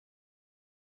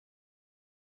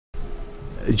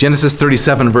Genesis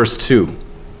 37, verse 2.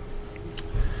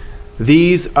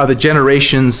 These are the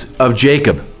generations of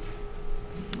Jacob.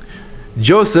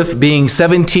 Joseph, being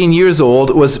 17 years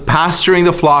old, was pasturing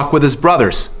the flock with his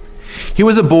brothers. He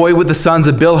was a boy with the sons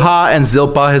of Bilhah and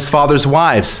Zilpah, his father's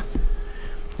wives.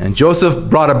 And Joseph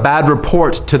brought a bad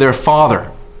report to their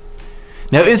father.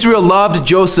 Now Israel loved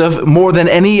Joseph more than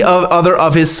any other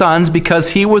of his sons because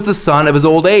he was the son of his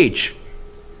old age.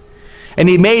 And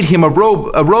he made him a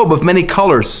robe of many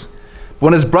colors.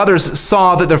 When his brothers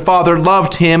saw that their father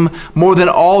loved him more than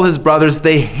all his brothers,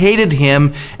 they hated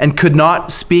him and could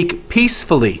not speak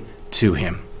peacefully to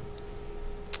him.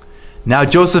 Now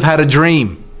Joseph had a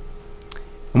dream.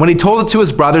 And when he told it to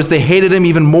his brothers, they hated him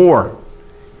even more.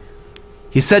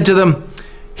 He said to them,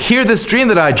 "Hear this dream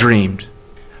that I dreamed.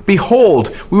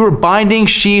 Behold, we were binding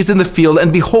sheaves in the field,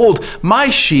 and behold, my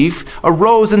sheaf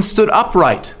arose and stood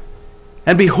upright.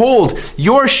 And behold,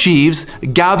 your sheaves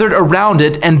gathered around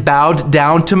it and bowed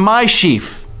down to my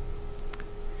sheaf."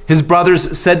 His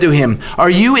brothers said to him, "Are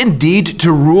you indeed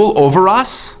to rule over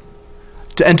us,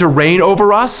 and to reign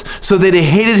over us?" So that they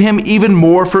hated him even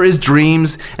more for his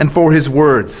dreams and for his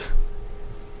words.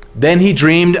 Then he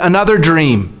dreamed another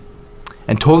dream,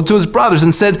 and told it to his brothers,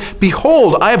 and said,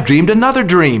 "Behold, I have dreamed another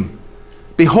dream.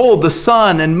 Behold, the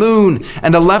sun and moon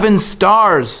and 11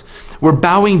 stars were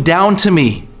bowing down to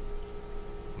me."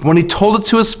 When he told it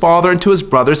to his father and to his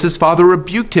brothers, his father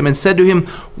rebuked him and said to him,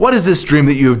 "What is this dream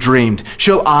that you have dreamed?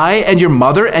 Shall I and your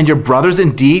mother and your brothers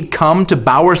indeed come to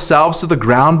bow ourselves to the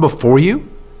ground before you?"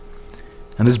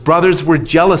 And his brothers were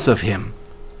jealous of him,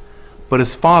 but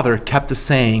his father kept the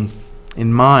saying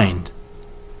in mind.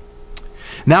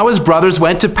 Now his brothers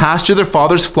went to pasture their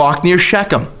father's flock near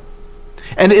Shechem.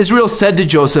 And Israel said to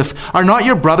Joseph, "Are not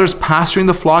your brothers pasturing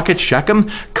the flock at Shechem?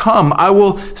 Come, I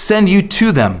will send you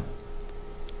to them."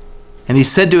 And he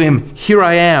said to him, "Here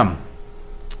I am."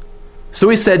 So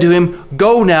he said to him,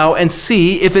 "Go now and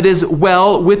see if it is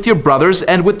well with your brothers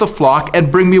and with the flock,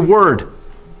 and bring me word."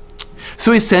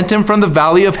 So he sent him from the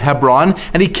valley of Hebron,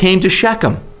 and he came to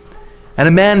Shechem. And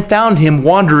a man found him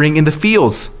wandering in the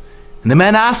fields. And the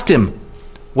man asked him,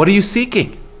 "What are you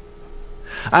seeking?"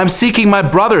 "I am seeking my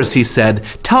brothers," he said.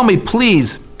 "Tell me,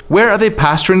 please, where are they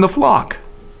pasturing the flock?"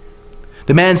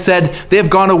 The man said, "They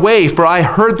have gone away, for I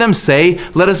heard them say,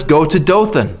 'Let us go to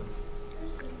Dothan.'"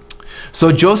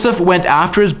 So Joseph went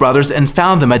after his brothers and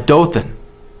found them at Dothan.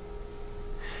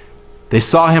 They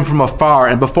saw him from afar,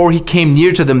 and before he came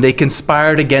near to them, they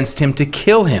conspired against him to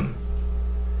kill him.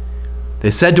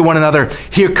 They said to one another,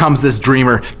 "Here comes this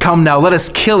dreamer. Come now, let us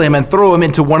kill him and throw him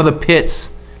into one of the pits.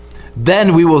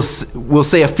 Then we'll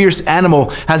say a fierce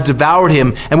animal has devoured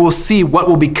him, and we'll see what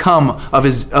will become of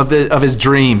his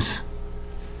dreams."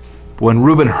 But when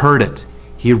Reuben heard it,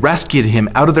 he rescued him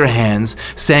out of their hands,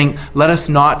 saying, "Let us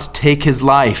not take his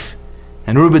life."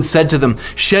 And Reuben said to them,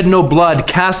 "Shed no blood,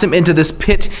 cast him into this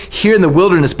pit here in the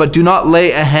wilderness, but do not lay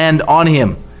a hand on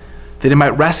him, that he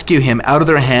might rescue him out of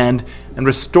their hand and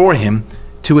restore him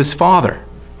to his father."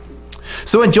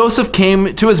 So when Joseph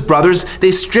came to his brothers,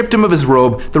 they stripped him of his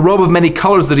robe, the robe of many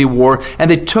colors that he wore, and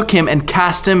they took him and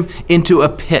cast him into a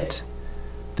pit.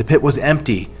 The pit was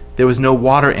empty, there was no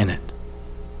water in it.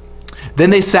 Then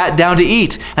they sat down to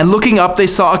eat, and looking up they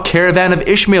saw a caravan of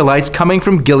Ishmaelites coming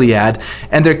from Gilead,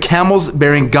 and their camels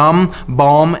bearing gum,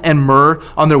 balm, and myrrh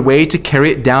on their way to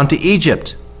carry it down to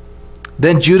Egypt.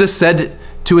 Then Judah said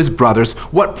to his brothers,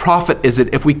 "What profit is it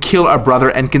if we kill our brother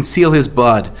and conceal his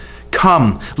blood?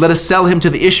 Come, let us sell him to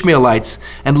the Ishmaelites,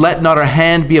 and let not our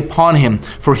hand be upon him,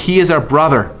 for he is our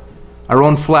brother, our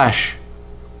own flesh."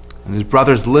 And his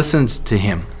brothers listened to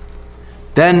him.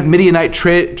 Then Midianite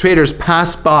traders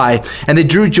passed by, and they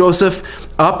drew Joseph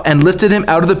up and lifted him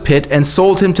out of the pit and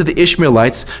sold him to the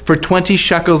Ishmaelites for 20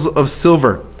 shekels of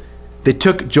silver. They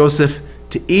took Joseph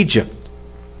to Egypt.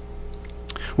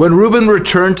 When Reuben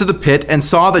returned to the pit and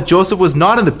saw that Joseph was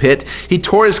not in the pit, he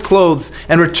tore his clothes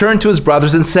and returned to his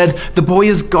brothers and said, "The boy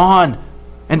is gone,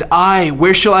 and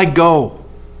where shall I go?"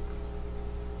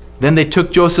 Then they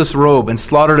took Joseph's robe and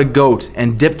slaughtered a goat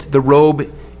and dipped the robe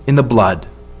in the blood.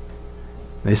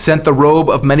 They sent the robe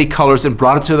of many colors and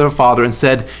brought it to their father and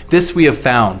said, "This we have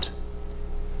found.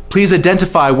 Please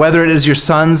identify whether it is your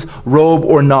son's robe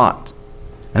or not."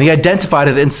 And he identified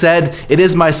it and said, "It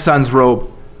is my son's robe.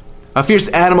 A fierce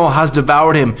animal has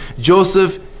devoured him.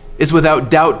 Joseph is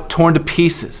without doubt torn to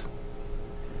pieces."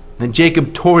 Then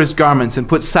Jacob tore his garments and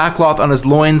put sackcloth on his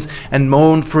loins and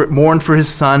mourned for his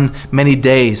son many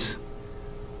days.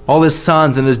 All his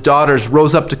sons and his daughters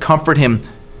rose up to comfort him,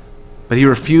 but he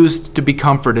refused to be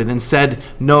comforted and said,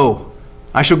 "No,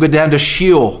 I shall go down to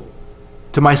Sheol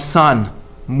to my son,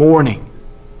 mourning."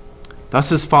 Thus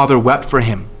his father wept for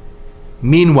him.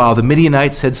 Meanwhile, the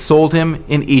Midianites had sold him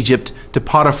in Egypt to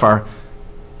Potiphar,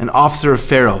 an officer of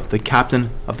Pharaoh, the captain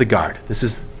of the guard. This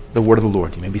is the word of the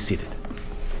Lord. You may be seated.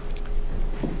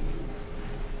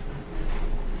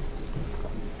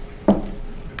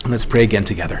 Let's pray again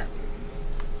together.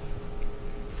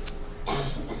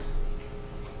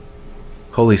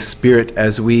 Holy Spirit,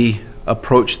 as we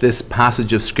approach this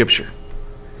passage of Scripture,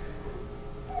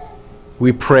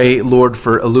 we pray, Lord,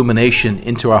 for illumination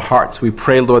into our hearts. We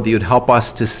pray, Lord, that you'd help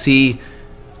us to see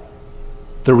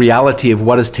the reality of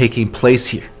what is taking place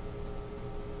here.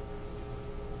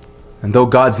 And though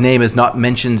God's name is not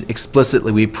mentioned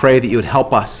explicitly, we pray that you would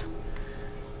help us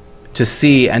to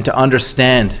see and to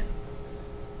understand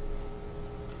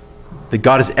that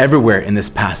God is everywhere in this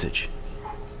passage.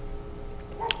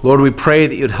 Lord, we pray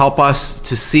that you'd help us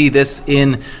to see this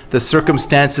in the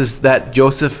circumstances that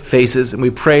Joseph faces. And we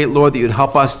pray, Lord, that you'd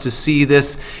help us to see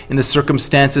this in the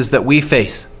circumstances that we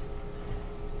face,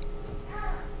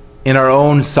 in our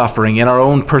own suffering, in our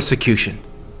own persecution.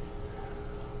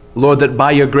 Lord, that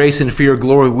by your grace and for your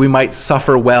glory we might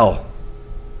suffer well.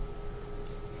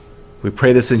 We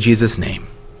pray this in Jesus' name.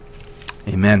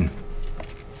 Amen.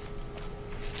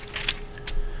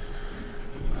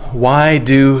 Why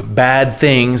do bad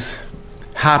things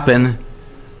happen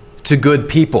to good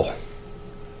people?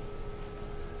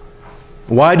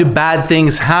 Why do bad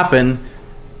things happen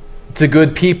to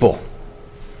good people?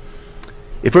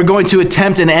 If we're going to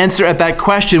attempt an answer at that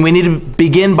question, we need to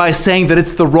begin by saying that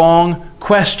it's the wrong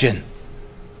question.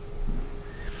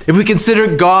 If we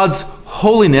consider God's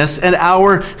holiness and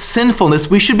our sinfulness,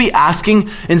 we should be asking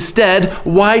instead,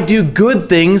 why do good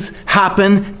things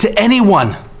happen to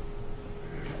anyone?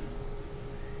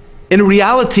 In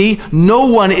reality, no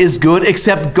one is good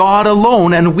except God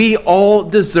alone, and we all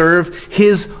deserve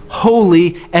his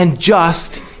holy and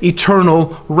just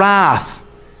eternal wrath.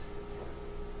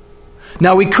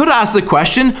 Now, we could ask the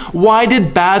question, why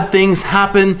did bad things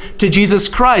happen to Jesus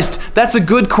Christ? That's a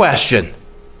good question.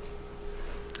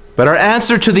 But our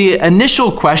answer to the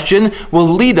initial question will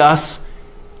lead us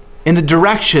in the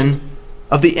direction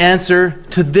of the answer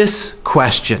to this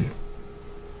question.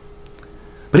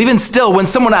 But even still, when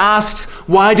someone asks,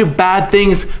 why do bad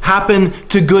things happen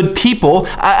to good people?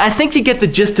 I think you get the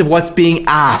gist of what's being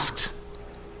asked.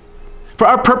 For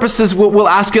our purposes, we'll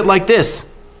ask it like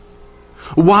this.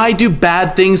 Why do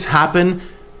bad things happen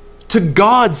to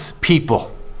God's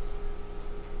people?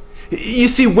 You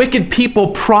see wicked people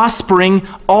prospering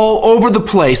all over the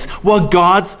place while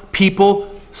God's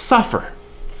people suffer.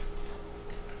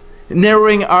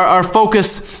 Narrowing our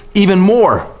focus even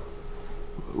more,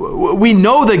 we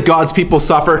know that God's people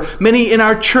suffer. Many in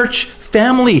our church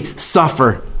family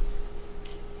suffer.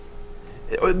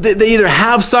 They either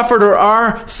have suffered or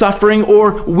are suffering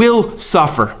or will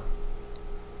suffer.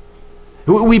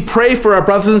 We pray for our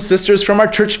brothers and sisters from our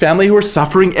church family who are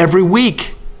suffering every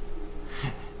week.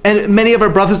 And many of our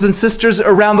brothers and sisters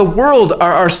around the world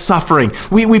are suffering.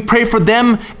 We pray for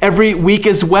them every week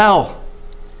as well.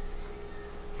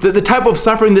 The type of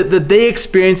suffering that they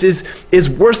experience is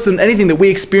worse than anything that we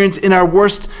experience in our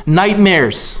worst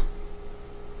nightmares.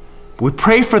 We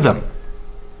pray for them.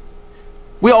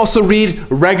 We also read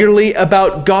regularly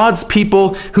about God's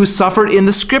people who suffered in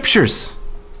the Scriptures.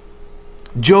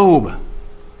 Job,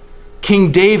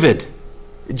 King David,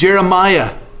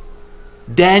 Jeremiah,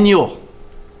 Daniel,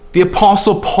 the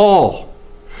Apostle Paul,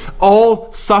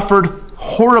 all suffered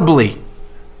horribly.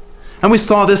 And we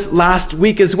saw this last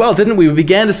week as well, didn't we? We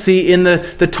began to see in the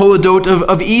Toledot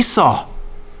of Esau,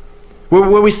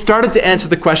 where we started to answer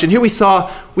the question. Here we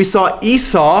saw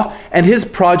Esau and his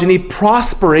progeny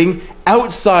prospering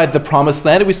outside the promised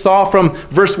land. And we saw from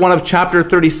verse 1 of chapter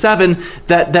 37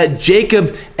 that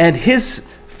Jacob and his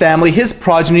family, his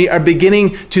progeny, are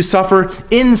beginning to suffer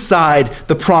inside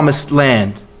the promised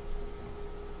land.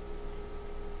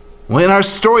 Well, in our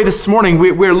story this morning,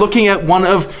 we're looking at one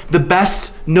of the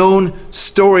best known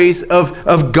stories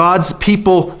of God's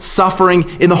people suffering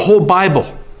in the whole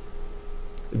Bible,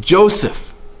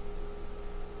 Joseph.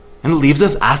 And it leaves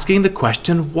us asking the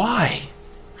question, why?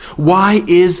 Why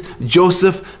is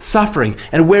Joseph suffering?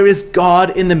 And where is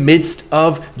God in the midst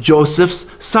of Joseph's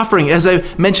suffering? As I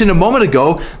mentioned a moment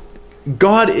ago,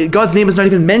 God's name is not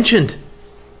even mentioned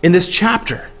in this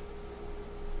chapter.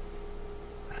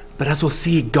 But as we'll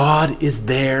see, God is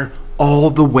there all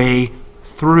the way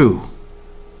through.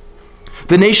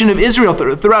 The nation of Israel,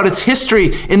 throughout its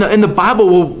history in the Bible,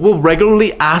 will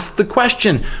regularly ask the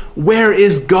question, where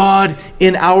is God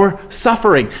in our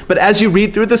suffering? But as you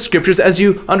read through the Scriptures, as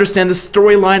you understand the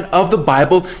storyline of the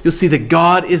Bible, you'll see that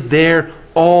God is there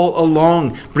all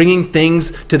along, bringing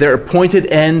things to their appointed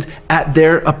end at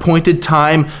their appointed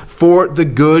time for the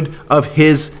good of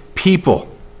his people.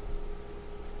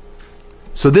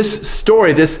 So this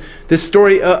story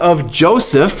of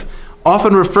Joseph,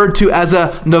 often referred to as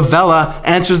a novella,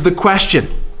 answers the question.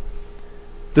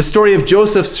 The story of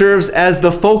Joseph serves as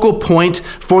the focal point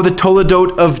for the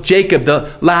Toledot of Jacob,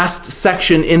 the last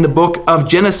section in the book of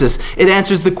Genesis. It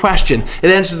answers the question.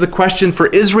 It answers the question for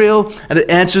Israel, and it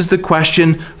answers the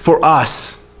question for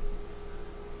us.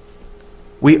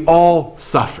 We all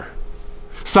suffer.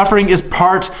 Suffering is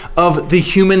part of the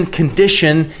human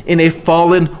condition in a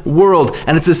fallen world,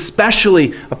 and it's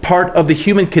especially a part of the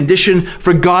human condition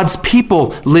for God's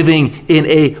people living in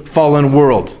a fallen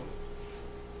world.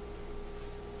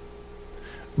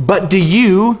 But do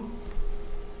you,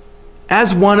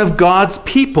 as one of God's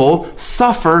people,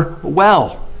 suffer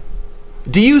well?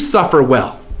 Do you suffer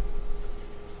well?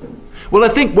 Well, I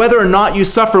think whether or not you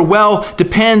suffer well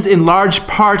depends in large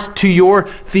part to your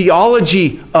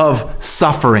theology of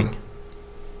suffering.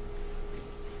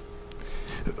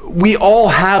 We all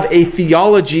have a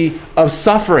theology of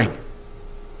suffering.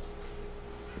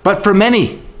 But for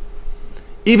many,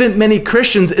 even many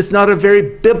Christians, it's not a very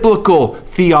biblical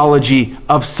theology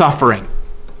of suffering.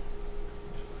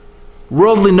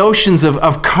 Worldly notions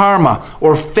of karma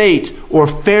or fate or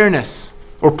fairness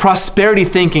or prosperity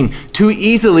thinking too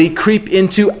easily creep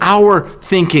into our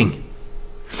thinking.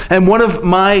 And one of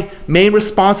my main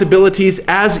responsibilities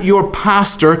as your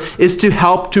pastor is to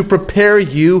help to prepare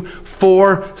you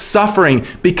for suffering,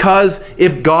 because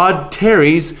if God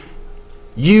tarries,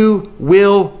 you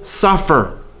will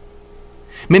suffer.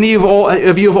 Many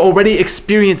of you have already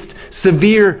experienced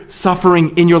severe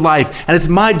suffering in your life, and it's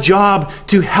my job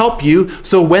to help you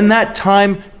so when that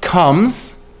time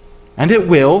comes, and it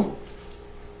will,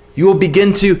 you will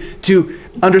begin to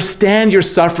understand your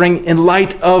suffering in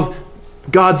light of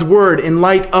God's word, in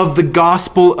light of the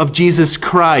gospel of Jesus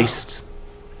Christ.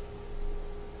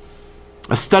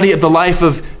 A study of the life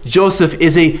of Joseph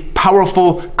is a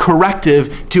powerful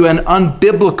corrective to an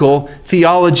unbiblical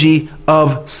theology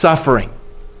of suffering.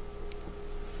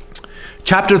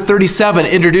 Chapter 37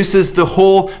 introduces the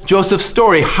whole Joseph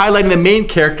story, highlighting the main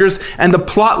characters and the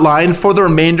plot line for the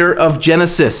remainder of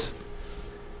Genesis.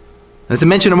 As I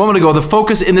mentioned a moment ago, the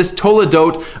focus in this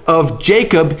Toledot of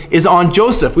Jacob is on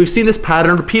Joseph. We've seen this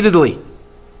pattern repeatedly.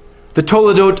 The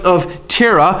Toledot of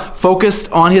Terah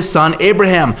focused on his son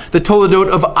Abraham. The Toledot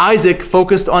of Isaac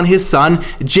focused on his son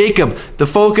Jacob. The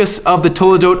focus of the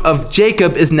Toledot of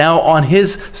Jacob is now on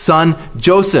his son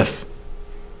Joseph.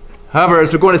 However,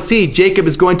 as we're going to see, Jacob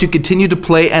is going to continue to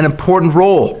play an important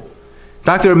role. In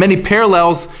fact, there are many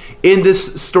parallels in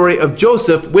this story of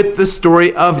Joseph with the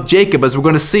story of Jacob, as we're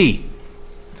going to see.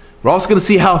 We're also going to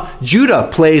see how Judah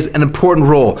plays an important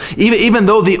role. Even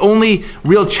though the only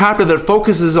real chapter that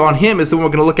focuses on him is the one we're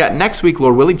going to look at next week,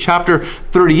 Lord willing, chapter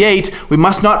 38, we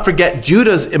must not forget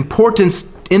Judah's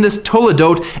importance in this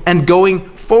Toledot and going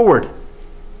forward.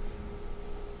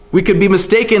 We could be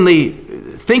mistakenly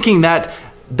thinking that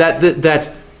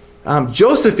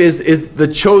Joseph is the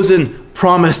chosen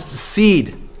promised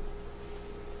seed.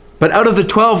 But out of the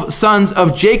 12 sons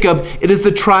of Jacob, it is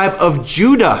the tribe of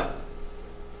Judah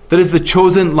that is the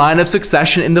chosen line of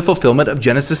succession in the fulfillment of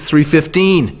Genesis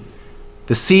 3:15,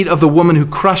 the seed of the woman who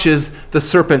crushes the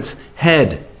serpent's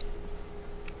head.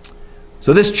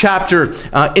 So this chapter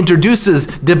introduces,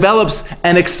 develops,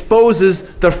 and exposes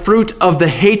the fruit of the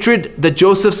hatred that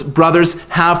Joseph's brothers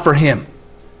have for him.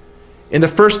 In the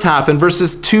first half, in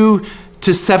verses 2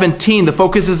 to 17, the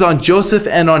focus is on Joseph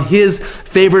and on his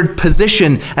favored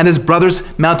position and his brothers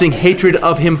mounting hatred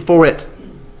of him for it.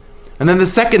 And then the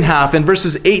second half, in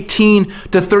verses 18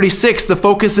 to 36, the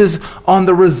focus is on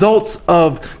the results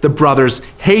of the brothers'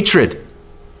 hatred.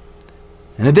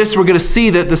 And in this, we're going to see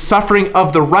that the suffering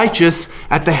of the righteous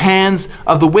at the hands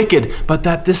of the wicked, but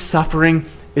that this suffering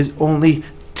is only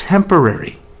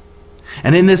temporary.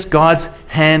 And in this, God's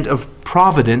hand of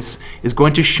providence is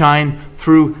going to shine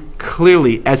through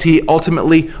clearly as he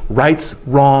ultimately rights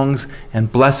wrongs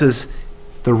and blesses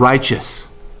the righteous.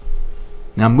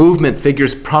 Now, movement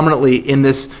figures prominently in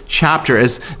this chapter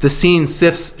as the scene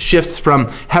shifts from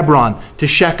Hebron to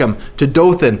Shechem to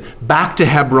Dothan, back to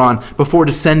Hebron before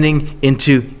descending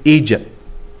into Egypt.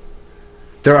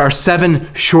 There are 7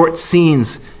 short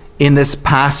scenes in this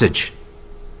passage.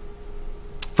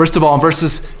 First of all, in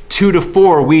verses 2 to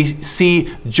 4, we see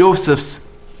Joseph's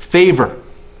favor.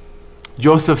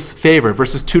 Joseph's favor,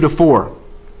 verses 2 to 4.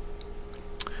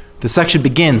 The section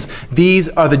begins, "These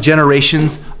are the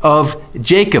generations of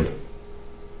Jacob."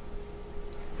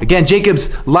 Again,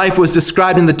 Jacob's life was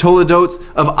described in the Toledot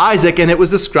of Isaac, and it was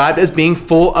described as being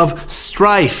full of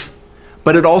strife.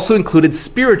 But it also included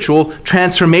spiritual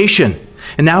transformation.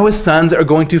 And now his sons are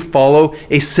going to follow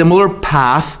a similar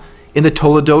path in the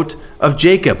Toledot of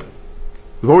Jacob.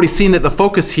 We've already seen that the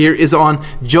focus here is on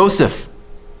Joseph.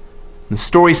 The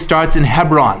story starts in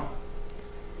Hebron.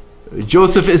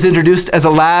 Joseph is introduced as a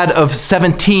lad of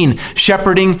 17,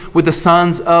 shepherding with the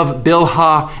sons of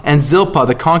Bilhah and Zilpah,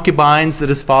 the concubines that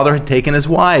his father had taken as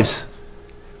wives.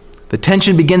 The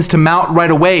tension begins to mount right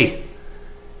away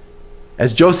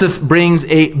as Joseph brings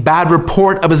a bad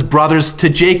report of his brothers to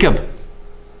Jacob.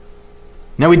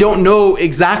 Now, we don't know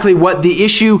exactly what the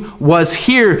issue was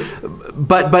here,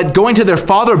 but going to their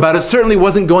father about it certainly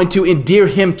wasn't going to endear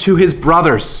him to his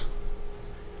brothers.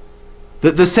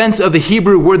 The sense of the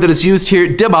Hebrew word that is used here,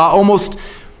 dibah,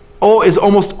 is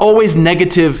almost always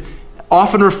negative,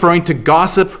 often referring to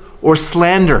gossip or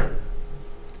slander.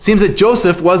 It seems that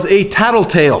Joseph was a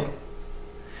tattletale.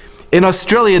 In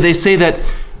Australia, they say that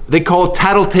they call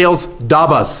tattletales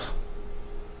dabbas.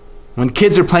 When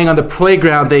kids are playing on the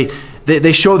playground,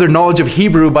 they show their knowledge of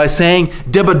Hebrew by saying,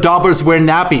 dibba dabbers wear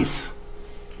nappies.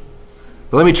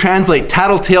 But let me translate,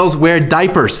 tattletales wear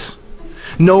diapers.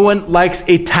 No one likes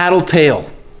a tattletale,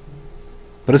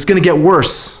 but it's going to get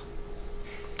worse.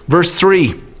 Verse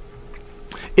 3,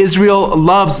 Israel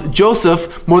loves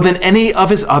Joseph more than any of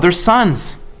his other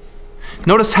sons.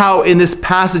 Notice how in this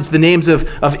passage the names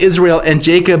of Israel and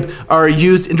Jacob are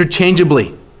used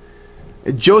interchangeably.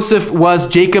 Joseph was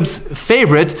Jacob's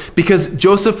favorite because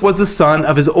Joseph was the son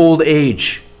of his old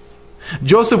age.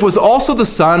 Joseph was also the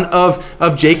son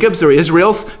of Jacob's or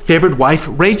Israel's favorite wife,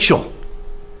 Rachel.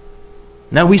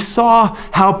 Now, we saw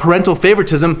how parental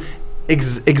favoritism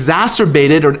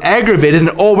exacerbated or aggravated an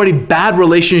already bad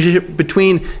relationship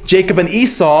between Jacob and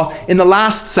Esau in the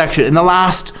last section, in the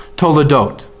last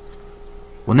Toledot.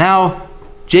 Well, now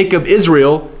Jacob,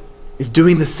 Israel, is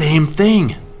doing the same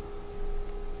thing.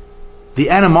 The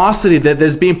animosity that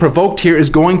is being provoked here is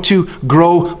going to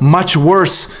grow much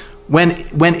worse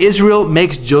when Israel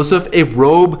makes Joseph a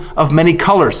robe of many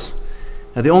colors.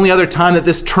 Now, the only other time that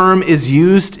this term is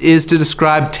used is to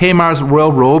describe Tamar's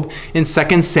royal robe in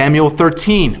 2 Samuel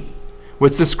 13, where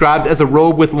it's described as a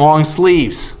robe with long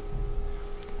sleeves.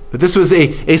 But this was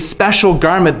a special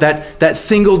garment that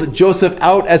singled Joseph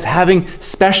out as having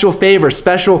special favor,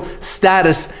 special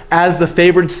status as the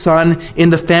favored son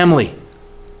in the family.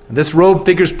 This robe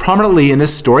figures prominently in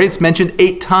this story. It's mentioned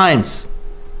 8 times.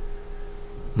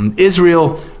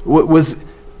 Israel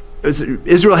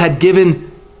had given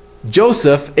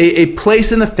Joseph a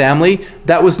place in the family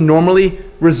that was normally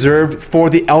reserved for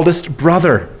the eldest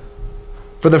brother,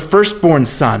 for the firstborn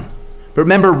son. But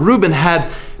remember, Reuben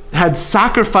had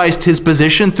sacrificed his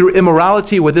position through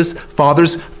immorality with his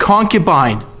father's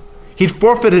concubine. He'd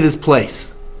forfeited his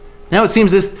place. Now it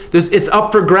seems it's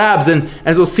up for grabs, and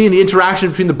as we'll see in the interaction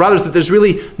between the brothers, that there's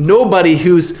really nobody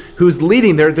who's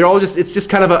leading. They're all it's just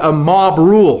kind of a mob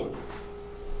rule.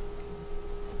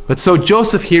 But so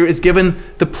Joseph here is given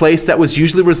the place that was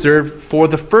usually reserved for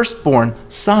the firstborn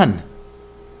son.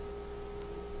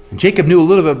 And Jacob knew a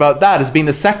little bit about that as being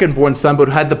the secondborn son, but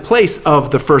had the place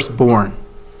of the firstborn.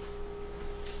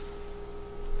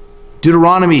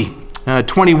 Deuteronomy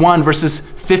 21 verses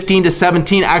 15 to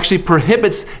 17 actually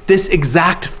prohibits this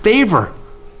exact favor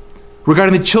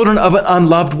regarding the children of an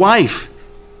unloved wife.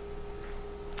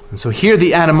 And so here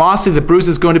the animosity that bruises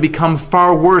is going to become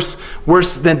far worse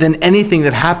than anything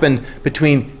that happened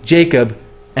between Jacob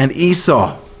and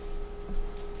Esau.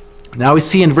 Now we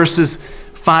see in verses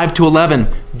 5 to 11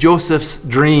 Joseph's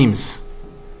dreams.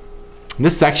 In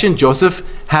this section, Joseph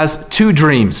has 2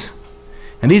 dreams.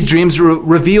 And these dreams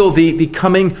reveal the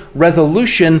coming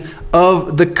resolution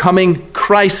of the coming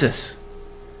crisis.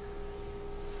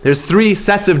 There's 3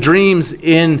 sets of dreams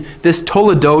in this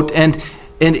Toledot,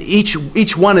 and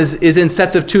each one is in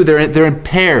sets of 2. They're in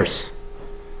pairs.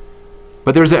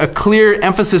 But there's a clear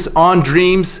emphasis on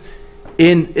dreams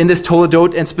in this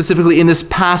Toledot, and specifically in this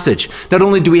passage. Not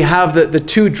only do we have the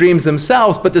 2 dreams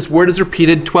themselves, but this word is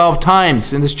repeated 12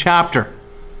 times in this chapter.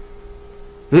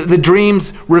 The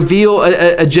dreams reveal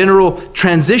a general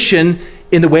transition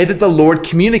in the way that the Lord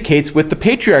communicates with the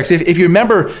patriarchs. If you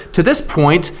remember to this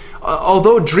point,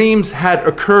 although dreams had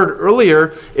occurred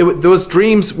earlier, those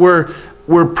dreams were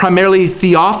primarily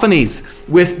theophanies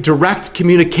with direct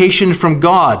communication from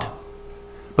God.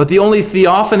 But the only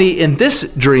theophany in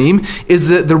this dream is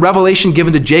the revelation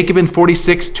given to Jacob in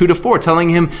 46, 2-4, telling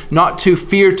him not to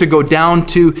fear to go down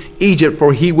to Egypt,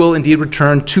 for he will indeed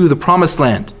return to the promised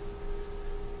land.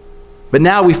 But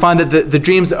now we find that the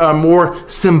dreams are more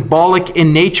symbolic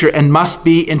in nature and must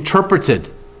be interpreted.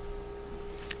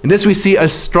 In this we see a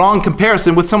strong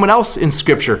comparison with someone else in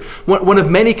Scripture, one of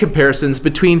many comparisons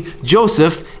between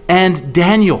Joseph and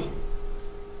Daniel.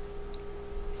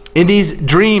 In these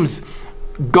dreams,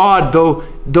 God,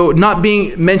 though not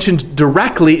being mentioned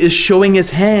directly, is showing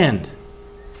his hand.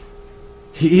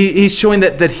 He's showing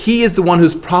that he is the one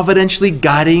who's providentially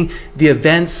guiding the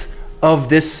events of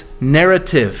this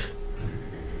narrative.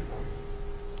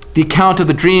 The account of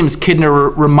the dreams,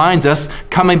 Kidner reminds us,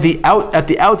 coming at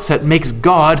the outset, makes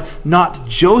God, not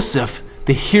Joseph,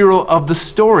 the hero of the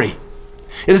story.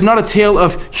 It is not a tale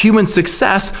of human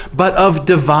success, but of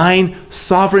divine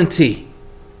sovereignty.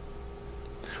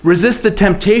 Resist the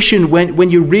temptation when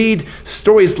you read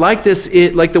stories like this,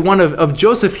 like the one of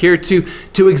Joseph here,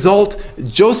 to exalt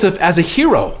Joseph as a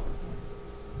hero.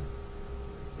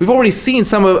 We've already seen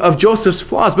some of Joseph's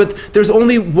flaws, but there's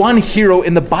only one hero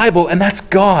in the Bible, and that's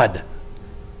God.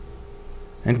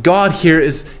 And God here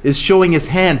is showing his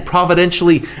hand,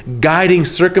 providentially guiding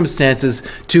circumstances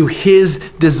to his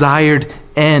desired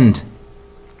end.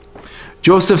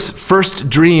 Joseph's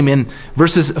first dream in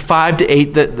verses 5 to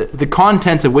 8, the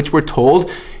contents of which we're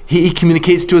told, he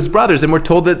communicates to his brothers, and we're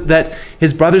told that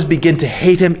his brothers begin to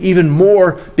hate him even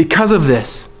more because of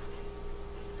this.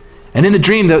 And in the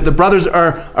dream, the brothers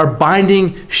are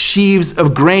binding sheaves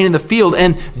of grain in the field,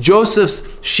 and Joseph's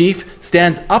sheaf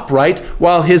stands upright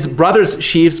while his brothers'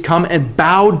 sheaves come and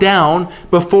bow down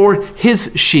before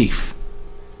his sheaf.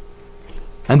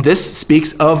 And this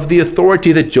speaks of the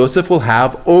authority that Joseph will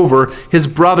have over his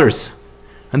brothers.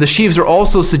 And the sheaves are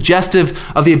also suggestive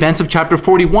of the events of chapter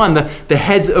 41, the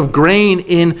heads of grain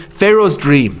in Pharaoh's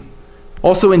dream.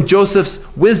 Also in Joseph's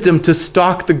wisdom to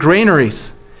stock the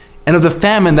granaries, and of the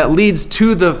famine that leads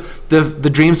to the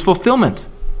dream's fulfillment.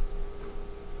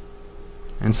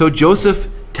 And so Joseph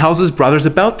tells his brothers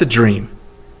about the dream.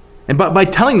 And by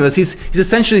telling them this, he's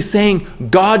essentially saying,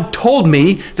 God told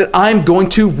me that I'm going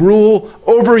to rule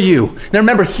over you. Now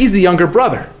remember, he's the younger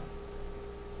brother.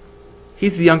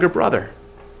 He's the younger brother.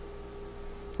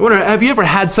 I wonder, have you ever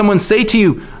had someone say to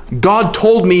you, God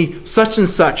told me such and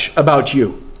such about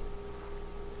you?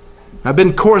 I've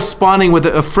been corresponding with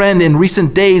a friend in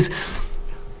recent days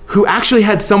who actually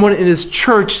had someone in his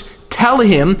church tell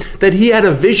him that he had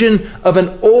a vision of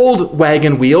an old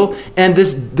wagon wheel, and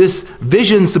this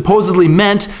vision supposedly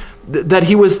meant that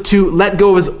he was to let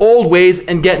go of his old ways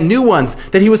and get new ones,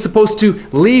 that he was supposed to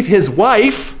leave his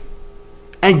wife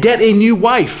and get a new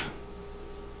wife.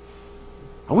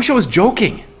 I wish I was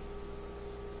joking.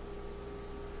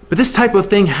 But this type of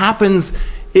thing happens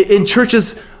in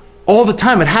churches all the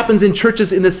time. It happens in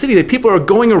churches in the city, that people are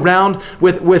going around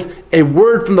with a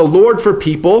word from the Lord for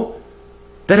people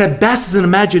that at best is an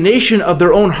imagination of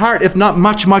their own heart, if not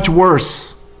much, much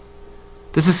worse.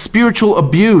 This is spiritual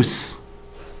abuse.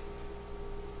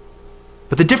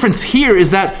 But the difference here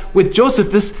is that with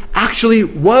Joseph, this actually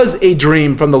was a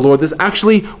dream from the Lord. This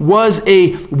actually was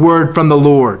a word from the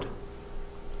Lord.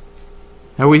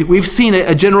 Now we've seen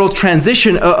a general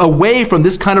transition away from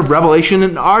this kind of revelation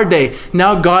in our day.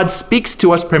 Now God speaks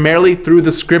to us primarily through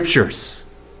the Scriptures.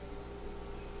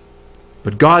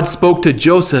 But God spoke to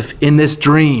Joseph in this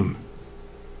dream.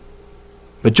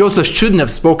 But Joseph shouldn't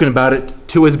have spoken about it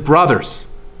to his brothers.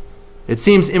 It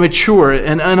seems immature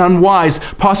and unwise,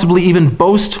 possibly even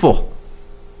boastful.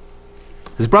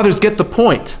 His brothers get the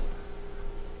point.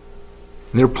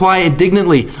 And they reply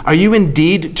indignantly, are you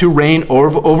indeed to reign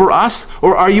over us?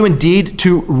 Or are you indeed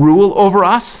to rule over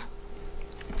us?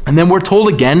 And then we're told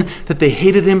again that they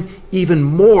hated him even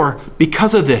more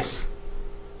because of this.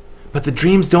 But the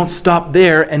dreams don't stop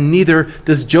there, and neither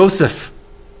does Joseph.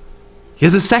 He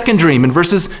has a second dream in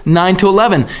verses 9 to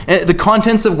 11, the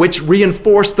contents of which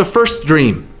reinforce the first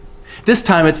dream. This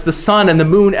time it's the sun and the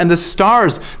moon and the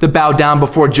stars that bow down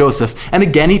before Joseph. And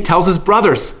again he tells his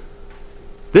brothers.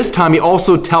 This time he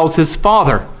also tells his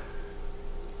father.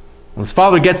 Well, his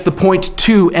father gets the point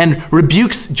too and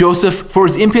rebukes Joseph for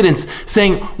his impudence,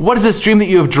 saying, what is this dream that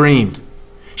you have dreamed?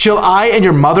 Shall I and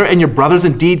your mother and your brothers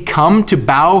indeed come to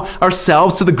bow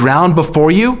ourselves to the ground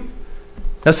before you?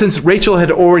 Now, since Rachel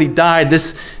had already died,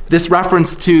 this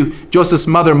reference to Joseph's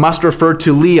mother must refer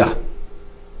to Leah.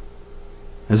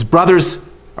 His brothers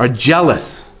are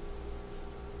jealous.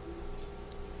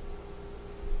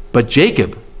 But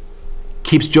Jacob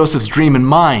keeps Joseph's dream in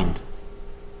mind.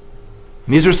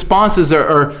 And these responses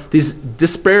these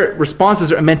disparate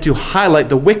responses are meant to highlight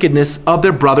the wickedness of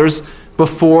the brothers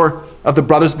before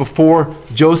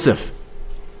Joseph.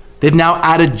 They've now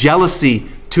added jealousy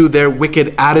to their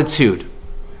wicked attitude.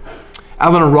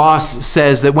 Eleanor Ross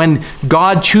says that when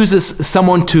God chooses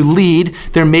someone to lead,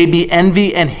 there may be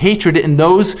envy and hatred in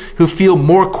those who feel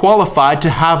more qualified to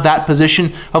have that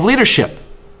position of leadership.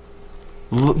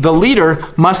 the leader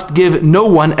must give no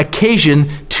one occasion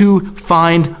to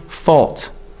find fault.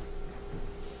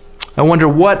 I wonder,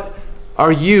 what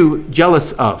are you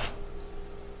jealous of?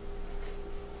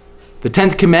 The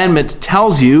 10th commandment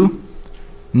tells you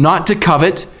not to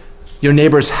covet your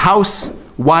neighbor's house,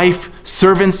 wife,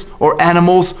 servants, or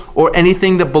animals, or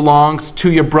anything that belongs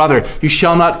to your brother. You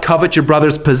shall not covet your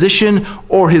brother's position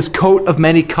or his coat of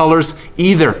many colors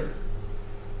either.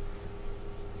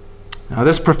 Now,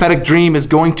 this prophetic dream is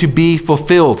going to be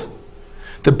fulfilled.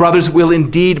 The brothers will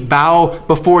indeed bow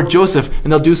before Joseph,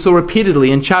 and they'll do so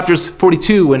repeatedly in chapters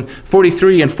 42 and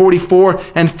 43 and 44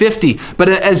 and 50. But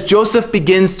as Joseph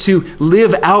begins to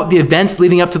live out the events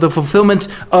leading up to the fulfillment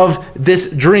of this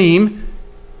dream,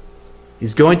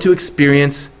 he's going to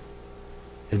experience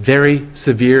a very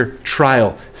severe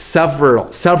trial,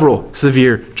 several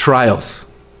severe trials.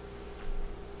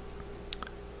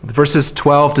 Verses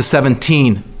 12 to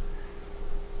 17,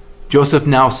 Joseph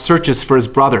now searches for his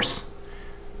brothers.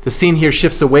 The scene here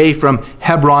shifts away from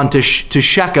Hebron to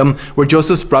Shechem, where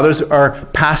Joseph's brothers are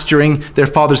pasturing their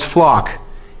father's flock.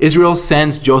 Israel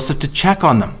sends Joseph to check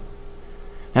on them.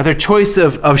 Now, their choice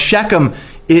of Shechem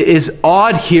is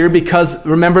odd here because,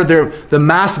 remember, the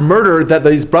mass murder that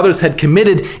these brothers had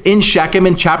committed in Shechem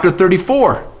in chapter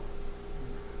 34.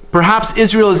 Perhaps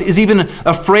Israel is even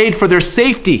afraid for their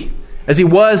safety, as he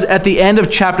was at the end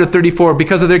of chapter 34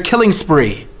 because of their killing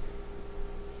spree.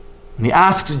 And he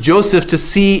asks Joseph to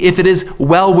see if it is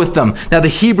well with them. Now, the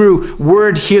Hebrew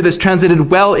word here that's translated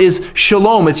well is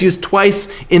shalom. It's used twice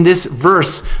in this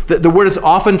verse. The word is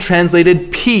often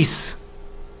translated peace.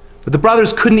 But the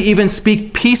brothers couldn't even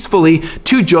speak peacefully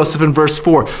to Joseph in verse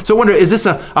 4. So I wonder, is this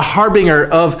a harbinger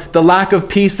of the lack of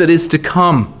peace that is to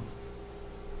come?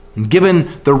 And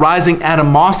given the rising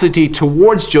animosity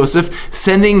towards Joseph,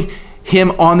 sending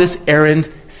him on this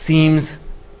errand seems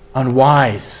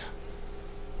unwise.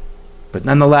 But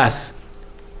nonetheless,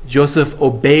 Joseph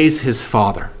obeys his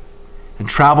father and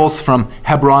travels from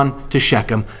Hebron to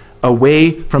Shechem,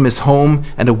 away from his home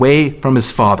and away from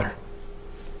his father.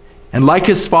 And like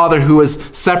his father, who was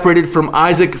separated from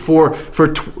Isaac for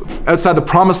outside the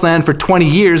promised land for 20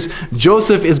 years,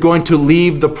 Joseph is going to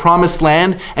leave the promised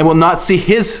land and will not see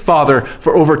his father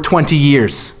for over 20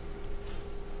 years.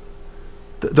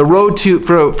 The road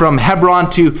from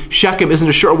Hebron to Shechem isn't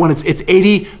a short one. It's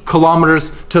 80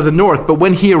 kilometers to the north. But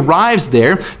when he arrives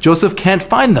there, Joseph can't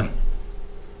find them.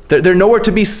 They're nowhere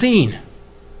to be seen.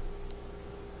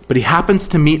 But he happens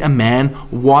to meet a man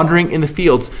wandering in the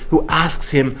fields who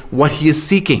asks him what he is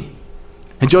seeking.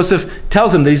 And Joseph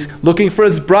tells him that he's looking for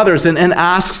his brothers and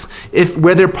asks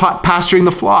where they're pasturing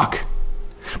the flock.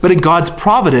 But in God's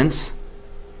providence,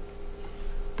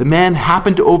 the man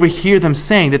happened to overhear them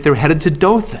saying that they're headed to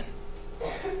Dothan.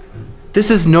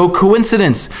 This is no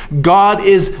coincidence. God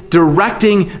is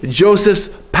directing Joseph's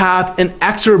path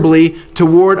inexorably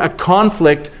toward a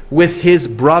conflict with his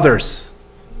brothers.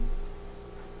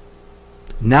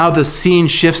 Now the scene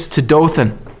shifts to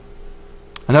Dothan,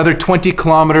 another 20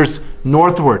 kilometers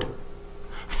northward,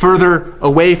 further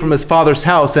away from his father's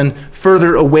house and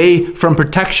further away from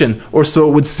protection, or so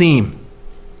it would seem.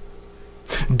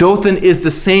 Dothan is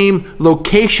the same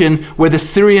location where the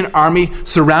Syrian army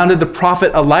surrounded the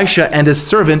prophet Elisha and his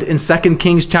servant in 2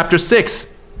 Kings chapter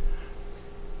 6.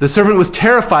 The servant was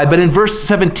terrified, but in verse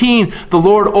 17, the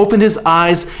Lord opened his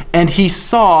eyes and he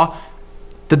saw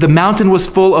that the mountain was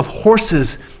full of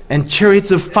horses and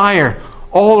chariots of fire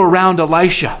all around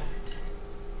Elisha.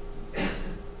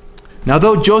 Now,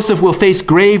 though Joseph will face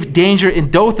grave danger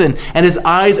in Dothan and his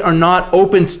eyes are not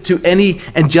opened to any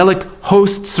angelic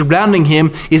host surrounding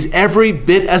him, he is every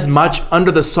bit as much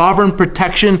under the sovereign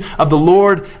protection of the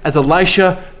Lord as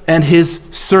Elisha and his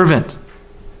servant.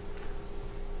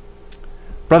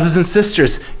 Brothers and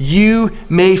sisters, you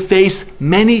may face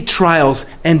many trials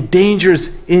and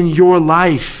dangers in your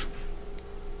life,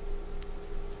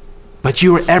 but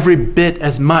you are every bit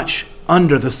as much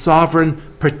under the sovereign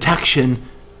protection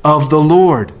of the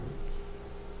Lord.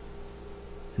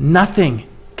 Nothing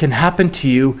can happen to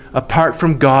you apart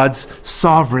from God's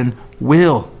sovereign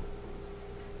will.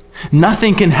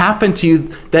 Nothing can happen to you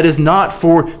that is not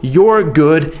for your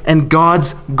good and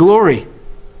God's glory.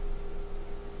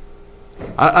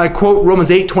 I quote Romans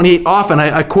 8:28 often.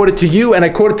 I quote it to you and I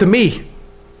quote it to me.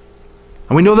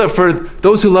 And we know that for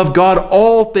those who love God,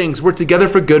 all things work together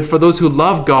for good for those who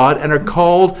love God and are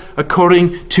called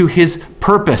according to his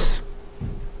purpose.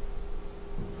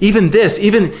 Even this,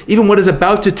 even what is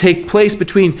about to take place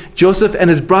between Joseph and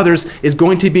his brothers is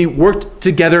going to be worked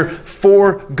together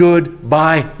for good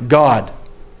by God.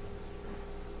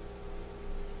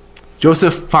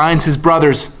 Joseph finds his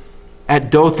brothers at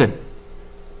Dothan.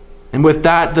 And with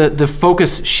that, the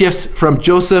focus shifts from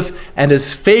Joseph and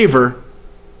his favor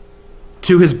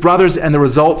to his brothers and the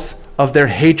results of their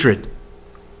hatred.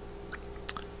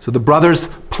 So the brothers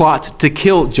plot to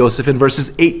kill Joseph in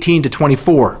verses 18 to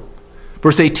 24.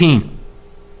 Verse 18.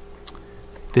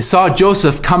 They saw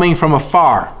Joseph coming from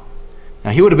afar.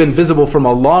 Now he would have been visible from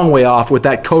a long way off with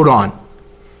that coat on.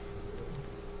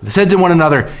 They said to one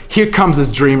another, "Here comes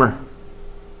this dreamer."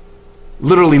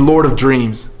 Literally, Lord of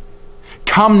dreams.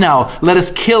 "Come now, let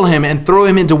us kill him and throw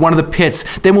him into one of the pits.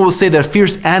 Then we will say that a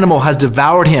fierce animal has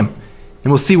devoured him,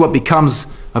 and we'll see what becomes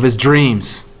of his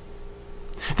dreams."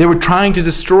 They were trying to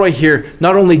destroy here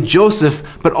not only Joseph,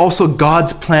 but also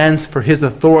God's plans for his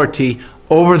authority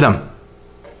over them.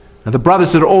 Now, the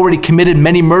brothers had already committed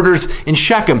many murders in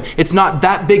Shechem. It's not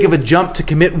that big of a jump to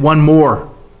commit one more.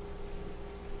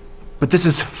 But this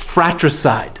is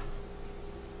fratricide,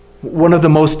 one of the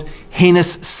most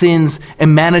heinous sins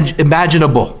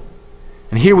imaginable.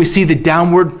 And here we see the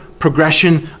downward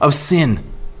progression of sin.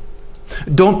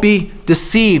 Don't be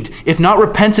deceived. If not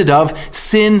repented of,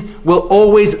 sin will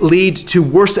always lead to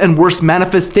worse and worse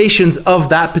manifestations of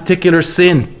that particular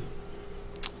sin.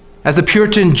 As the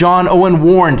Puritan John Owen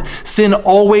warned, sin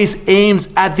always aims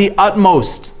at the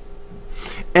utmost.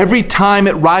 Every time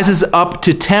it rises up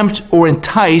to tempt or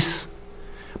entice,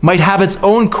 might have its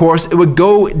own course, it would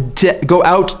go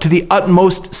out to the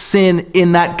utmost sin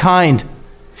in that kind.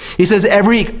 He says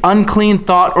every unclean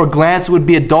thought or glance would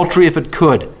be adultery if it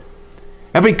could.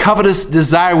 Every covetous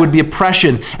desire would be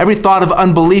oppression. Every thought of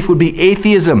unbelief would be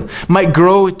atheism, might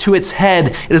grow to its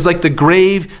head. It is like the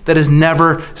grave that is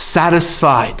never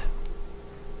satisfied.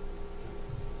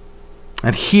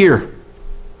 And here,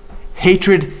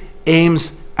 hatred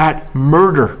aims at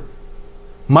murder,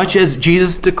 much as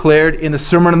Jesus declared in the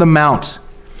Sermon on the Mount.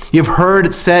 "You've heard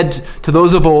it said to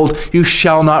those of old, 'You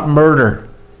shall not murder.'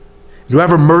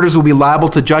 Whoever murders will be liable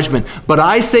to judgment. But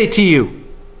I say to you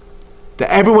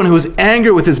that everyone who is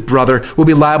angry with his brother will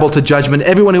be liable to judgment.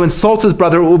 Everyone who insults his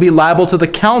brother will be liable to the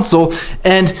council.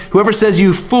 And whoever says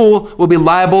 'you fool' will be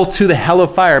liable to the hell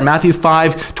of fire." Matthew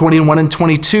 5:21 and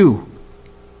 22.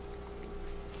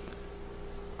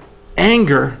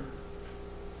 Anger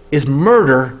is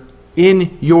murder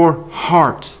in your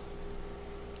heart.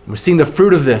 We're seeing the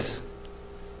fruit of this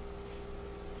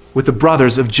with the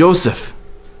brothers of Joseph.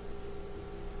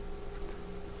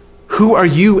 Who are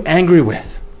you angry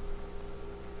with?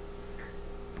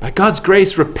 By God's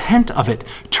grace, repent of it.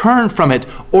 Turn from it,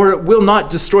 or it will not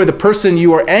destroy the person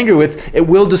you are angry with. It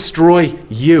will destroy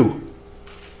you.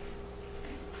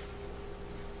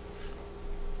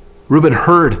 Reuben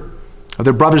heard of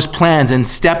their brother's plans and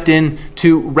stepped in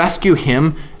to rescue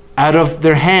him out of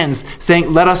their hands,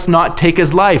 saying, "Let us not take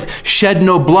his life. Shed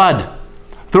no blood.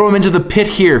 Throw him into the pit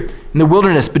here in the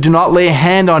wilderness, but do not lay a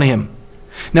hand on him."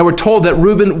 Now we're told that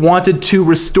Reuben wanted to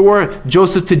restore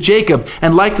Joseph to Jacob,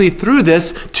 and likely through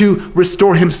this to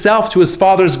restore himself to his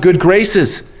father's good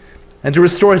graces, and to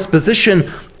restore his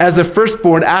position as the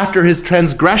firstborn after his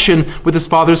transgression with his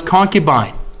father's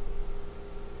concubine.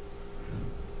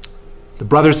 The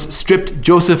brothers stripped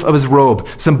Joseph of his robe,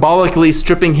 symbolically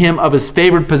stripping him of his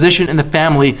favored position in the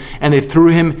family, and they threw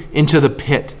him into the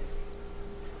pit.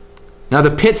 Now,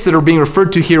 the pits that are being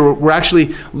referred to here were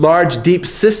actually large, deep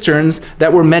cisterns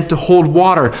that were meant to hold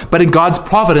water. But in God's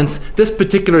providence, this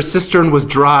particular cistern was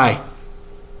dry.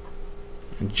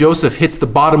 And Joseph hits the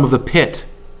bottom of the pit,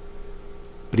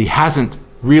 but he hasn't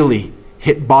really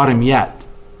hit bottom yet.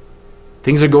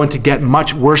 Things are going to get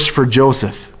much worse for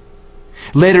Joseph.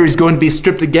 Later, he's going to be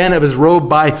stripped again of his robe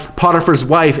by Potiphar's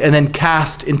wife and then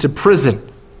cast into prison.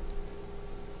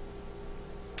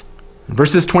 In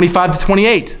verses 25 to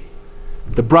 28,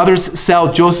 the brothers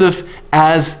sell Joseph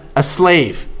as a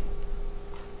slave.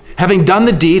 Having done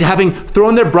the deed, having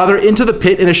thrown their brother into the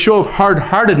pit in a show of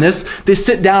hard-heartedness, they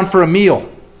sit down for a meal.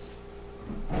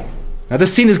 Now,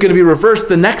 this scene is going to be reversed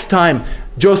the next time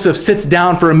Joseph sits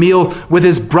down for a meal with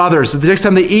his brothers. So the next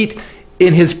time they eat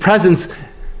in his presence,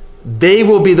 they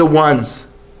will be the ones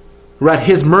who are at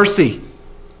his mercy.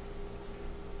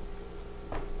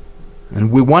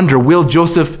 And we wonder, will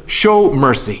Joseph show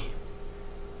mercy?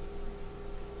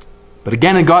 But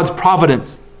again, in God's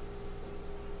providence,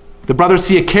 the brothers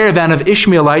see a caravan of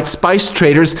Ishmaelite spice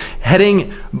traders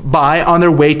heading by on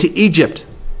their way to Egypt.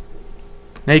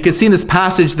 Now you can see in this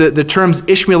passage that the terms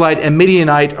Ishmaelite and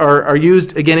Midianite are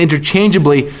used again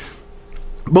interchangeably.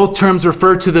 Both terms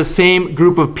refer to the same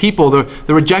group of people, the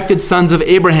rejected sons of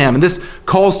Abraham. And this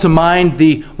calls to mind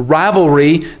the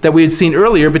rivalry that we had seen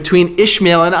earlier between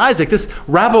Ishmael and Isaac. This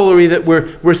rivalry that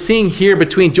we're seeing here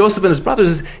between Joseph and his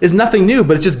brothers is nothing new,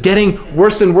 but it's just getting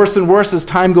worse and worse and worse as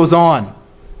time goes on.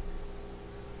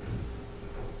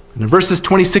 And in verses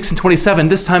 26 and 27,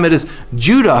 this time it is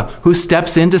Judah who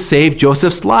steps in to save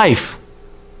Joseph's life.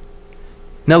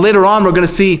 Now later on, we're going to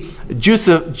see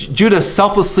Judah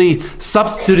selflessly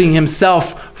substituting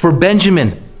himself for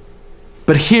Benjamin.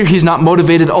 But here he's not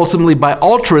motivated ultimately by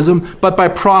altruism, but by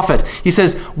profit. He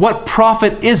says, "What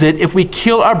profit is it if we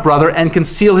kill our brother and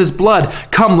conceal his blood?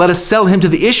 Come, let us sell him to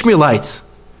the Ishmaelites.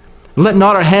 Let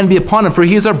not our hand be upon him, for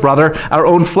he is our brother, our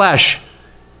own flesh."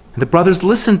 And the brothers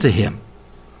listened to him.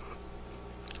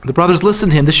 The brothers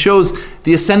listened to him. This shows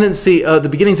the ascendancy, the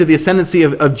beginnings of the ascendancy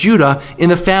of Judah in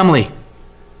the family.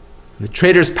 The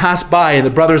traders pass by, and the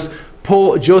brothers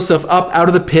pull Joseph up out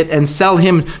of the pit and sell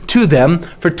him to them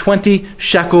for 20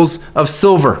 shekels of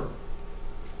silver.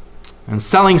 And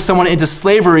selling someone into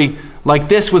slavery like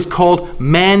this was called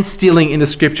man-stealing in the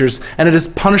scriptures, and it is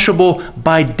punishable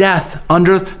by death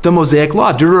under the Mosaic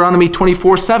law. Deuteronomy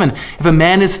 24:7. If a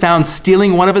man is found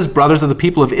stealing one of his brothers of the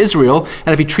people of Israel,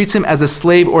 and if he treats him as a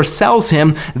slave or sells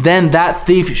him, then that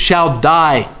thief shall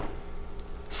die.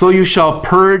 So you shall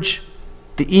purge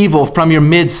the evil from your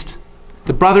midst.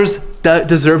 The brothers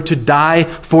deserve to die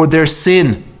for their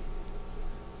sin.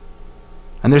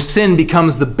 And their sin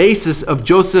becomes the basis of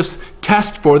Joseph's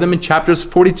test for them in chapters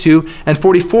 42 and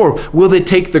 44. Will they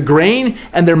take the grain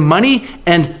and their money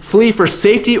and flee for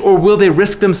safety, or will they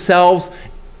risk themselves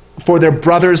for their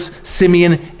brothers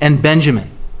Simeon and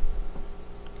Benjamin?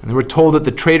 And they were told that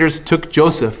the traders took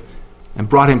Joseph and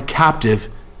brought him captive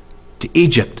to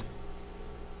Egypt.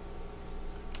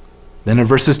 Then in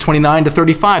verses 29 to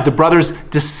 35, the brothers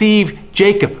deceive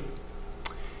Jacob.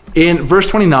 In verse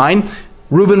 29,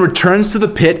 Reuben returns to the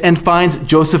pit and finds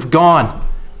Joseph gone.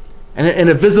 And in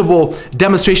a visible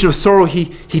demonstration of sorrow,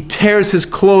 he tears his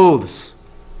clothes.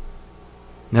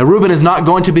 Now, Reuben is not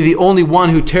going to be the only one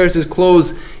who tears his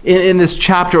clothes in this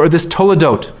chapter or this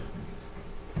toledot.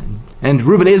 And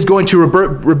Reuben is going to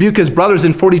rebuke his brothers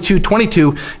in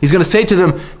 42:22. He's going to say to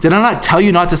them, "Did I not tell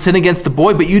you not to sin against the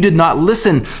boy? But you did not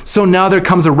listen. So now there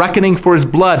comes a reckoning for his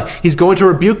blood." He's going to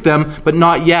rebuke them, but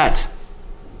not yet.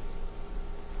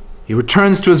 He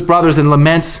returns to his brothers and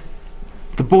laments,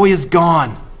 "The boy is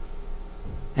gone.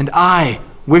 And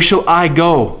where shall I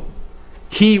go?"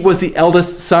 He was the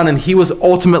eldest son, and he was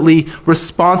ultimately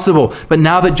responsible. But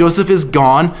now that Joseph is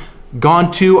gone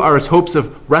too are his hopes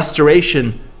of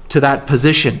restoration to that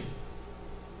position.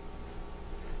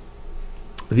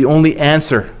 The only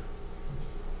answer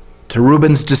to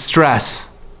Reuben's distress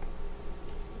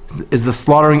is the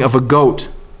slaughtering of a goat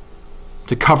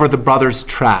to cover the brothers'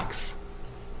 tracks.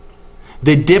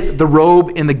 They dip the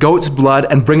robe in the goat's blood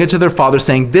and bring it to their father,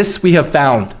 saying, "This we have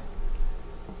found.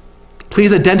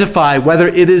 Please identify whether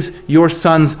it is your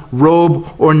son's robe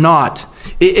or not."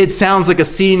 It sounds like a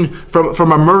scene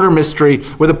from a murder mystery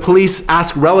where the police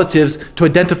ask relatives to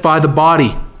identify the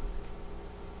body.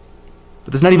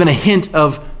 But there's not even a hint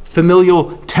of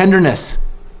familial tenderness.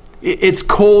 It's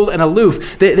cold and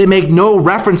aloof. They make no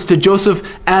reference to Joseph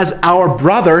as our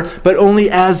brother, but only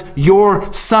as your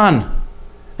son.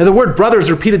 Now, the word brother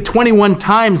is repeated 21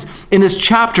 times in this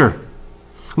chapter.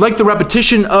 Like the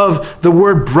repetition of the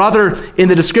word brother in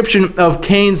the description of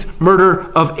Cain's murder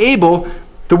of Abel,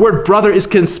 the word brother is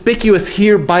conspicuous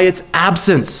here by its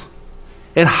absence.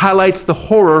 It highlights the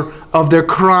horror of their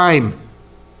crime.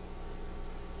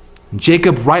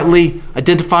 Jacob rightly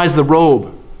identifies the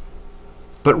robe,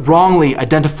 but wrongly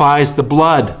identifies the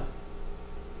blood,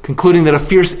 concluding that a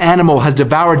fierce animal has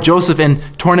devoured Joseph and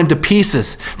torn him to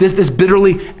pieces. This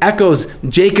bitterly echoes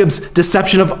Jacob's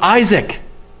deception of Isaac,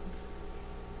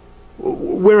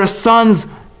 where a son's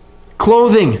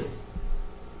clothing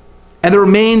and the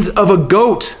remains of a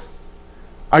goat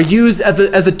are used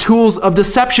as the tools of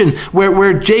deception,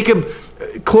 where Jacob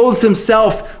clothes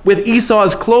himself with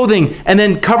Esau's clothing and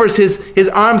then covers his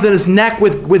arms and his neck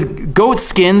with goat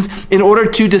skins in order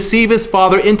to deceive his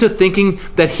father into thinking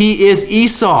that he is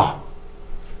Esau.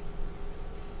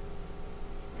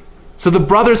 So the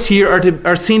brothers here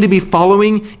are seen to be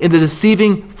following in the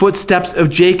deceiving footsteps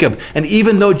of Jacob. And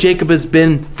even though Jacob has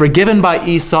been forgiven by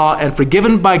Esau and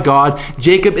forgiven by God,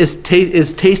 Jacob is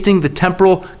tasting the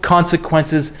temporal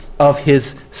consequences of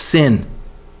his sin.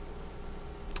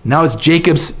 Now it's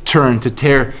Jacob's turn to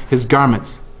tear his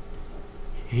garments.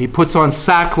 He puts on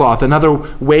sackcloth, another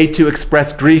way to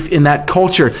express grief in that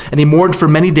culture, and he mourned for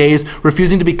many days,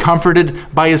 refusing to be comforted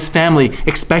by his family,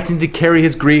 expecting to carry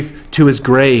his grief to his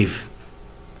grave.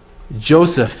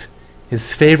 Joseph,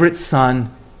 his favorite son,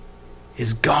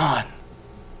 is gone.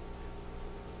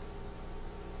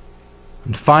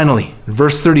 And finally, in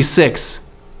verse 36,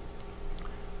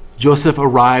 Joseph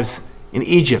arrives in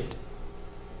Egypt.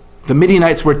 The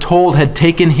Midianites, we're told, had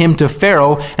taken him to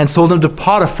Pharaoh and sold him to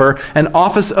Potiphar, an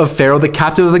office of Pharaoh, the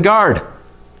captain of the guard.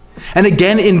 And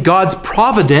again, in God's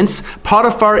providence,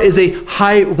 Potiphar is a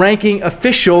high-ranking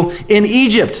official in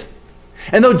Egypt.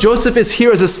 And though Joseph is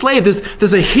here as a slave,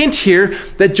 there's a hint here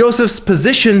that Joseph's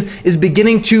position is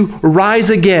beginning to rise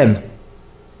again.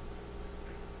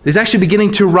 He's actually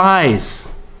beginning to rise.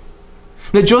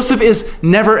 Now, Joseph is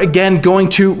never again going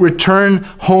to return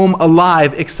home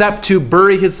alive except to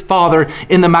bury his father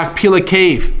in the Machpelah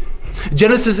cave.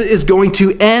 Genesis is going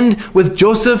to end with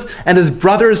Joseph and his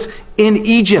brothers in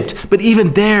Egypt. But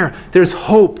even there's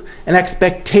hope and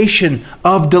expectation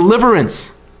of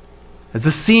deliverance as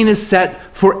the scene is set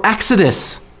for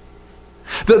Exodus.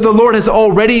 The Lord has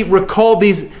already revealed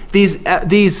these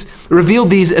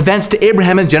events to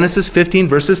Abraham in Genesis 15,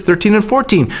 verses 13 and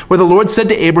 14, where the Lord said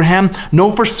to Abraham,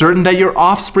 "Know for certain that your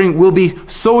offspring will be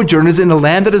sojourners in a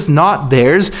land that is not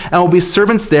theirs, and will be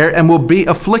servants there, and will be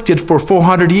afflicted for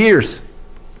 400 years.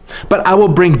 But I will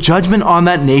bring judgment on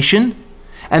that nation,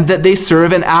 and that they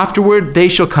serve, and afterward they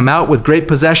shall come out with great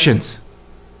possessions."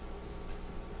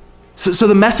 So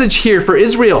the message here for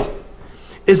Israel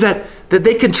is that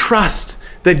they can trust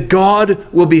that God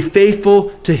will be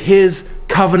faithful to his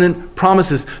covenant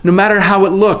promises, no matter how it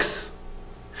looks,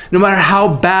 no matter how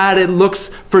bad it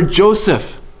looks for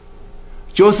Joseph.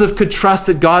 Joseph could trust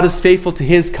that God is faithful to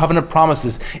his covenant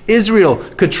promises. Israel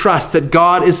could trust that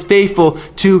God is faithful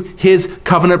to his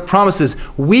covenant promises.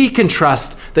 We can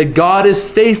trust that God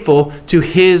is faithful to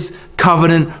his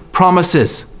covenant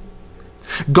promises.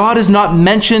 God is not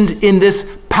mentioned in this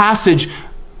passage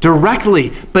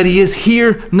directly, but he is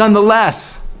here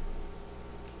nonetheless.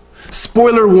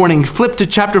 Spoiler warning, flip to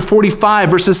chapter 45,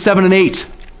 verses 7 and 8.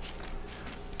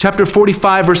 Chapter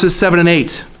 45, verses 7 and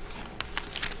 8.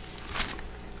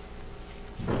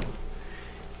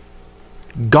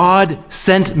 God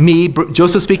sent me,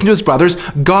 Joseph speaking to his brothers,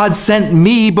 God sent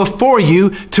me before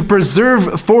you to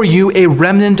preserve for you a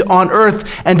remnant on earth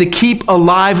and to keep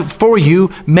alive for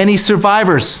you many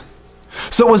survivors.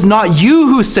 So it was not you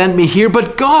who sent me here,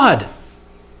 but God.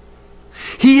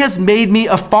 He has made me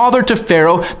a father to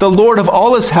Pharaoh, the Lord of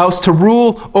all his house, to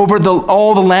rule over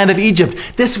all the land of Egypt.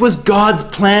 This was God's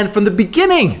plan from the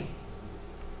beginning.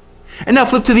 And now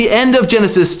flip to the end of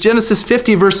Genesis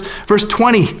 50, verse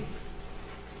 20.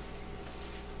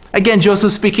 Again,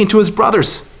 Joseph speaking to his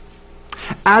brothers.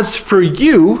 As for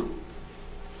you,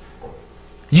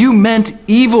 you meant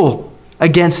evil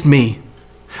against me,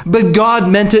 but God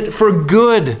meant it for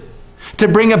good, to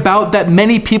bring about that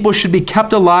many people should be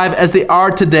kept alive as they are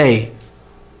today.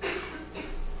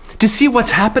 To see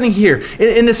what's happening here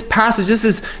in this passage,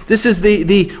 this is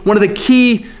the one of the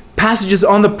key passages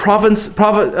on the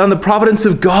providence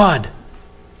of God.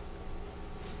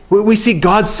 We see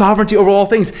God's sovereignty over all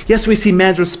things. Yes, we see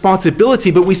man's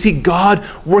responsibility, but we see God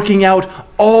working out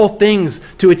all things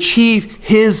to achieve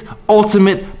his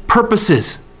ultimate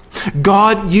purposes.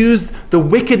 God used the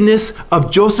wickedness of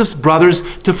Joseph's brothers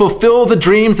to fulfill the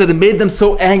dreams that had made them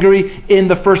so angry in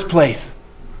the first place.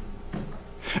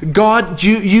 God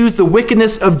used the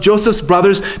wickedness of Joseph's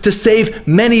brothers to save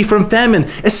many from famine,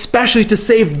 especially to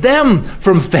save them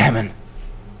from famine.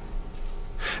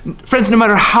 Friends, no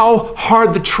matter how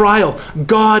hard the trial,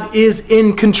 God is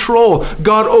in control.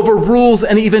 God overrules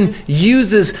and even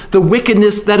uses the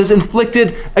wickedness that is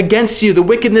inflicted against you, the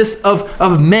wickedness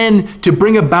of men, to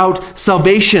bring about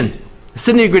salvation.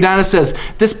 Sidney Gredana says,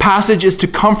 this passage is to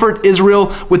comfort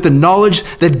Israel with the knowledge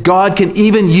that God can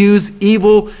even use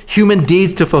evil human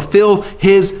deeds to fulfill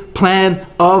his plan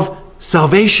of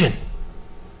salvation.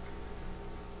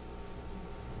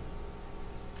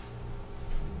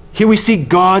 Here we see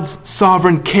God's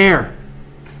sovereign care.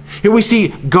 Here we see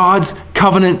God's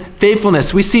covenant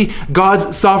faithfulness. We see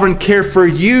God's sovereign care for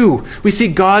you. We see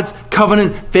God's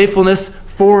covenant faithfulness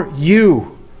for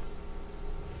you.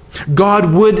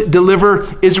 God would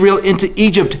deliver Israel into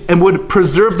Egypt and would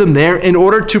preserve them there in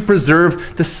order to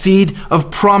preserve the seed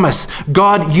of promise.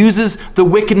 God uses the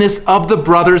wickedness of the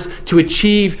brothers to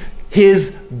achieve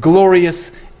his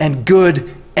glorious and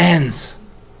good ends.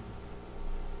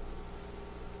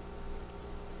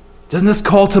 Doesn't this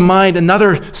call to mind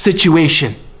another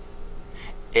situation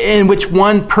in which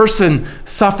one person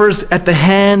suffers at the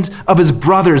hand of his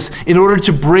brothers in order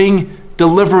to bring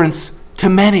deliverance to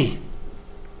many?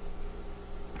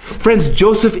 Friends,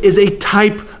 Joseph is a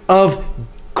type of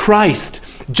Christ.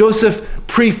 Joseph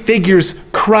prefigures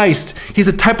Christ. He's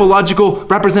a typological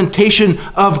representation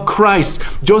of Christ.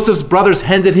 Joseph's brothers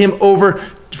handed him over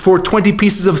for 20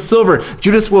 pieces of silver.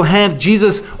 Judas will hand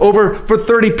Jesus over for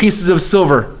 30 pieces of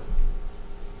silver.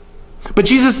 But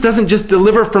Jesus doesn't just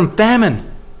deliver from famine.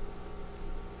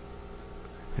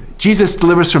 Jesus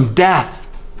delivers from death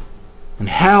and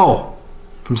hell,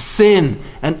 from sin,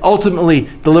 and ultimately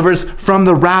delivers from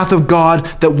the wrath of God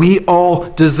that we all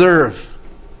deserve.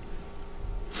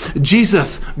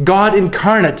 Jesus, God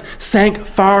incarnate, sank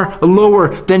far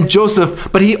lower than Joseph,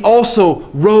 but he also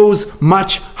rose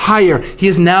much higher. He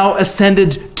is now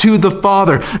ascended to the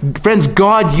Father. Friends,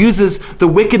 God uses the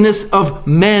wickedness of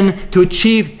men to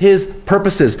achieve his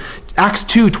purposes. Acts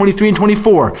 2:23 and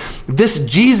 24. This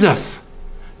Jesus,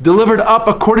 delivered up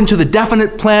according to the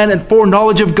definite plan and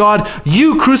foreknowledge of God,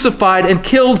 you crucified and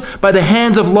killed by the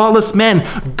hands of lawless men.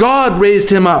 God raised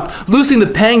him up, loosing the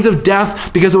pangs of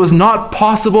death, because it was not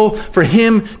possible for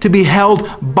him to be held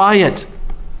by it.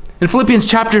 In Philippians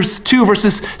chapter 2,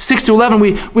 verses 6 to 11,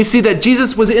 we see that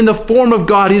Jesus was in the form of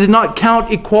God. He did not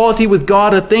count equality with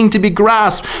God a thing to be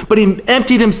grasped, but he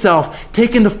emptied himself,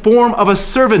 taking the form of a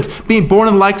servant, being born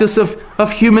in the likeness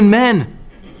of human men.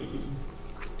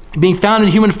 Being found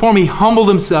in human form, he humbled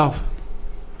himself,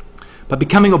 but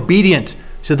becoming obedient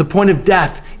to the point of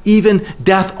death, even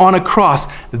death on a cross.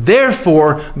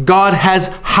 Therefore, God has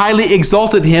highly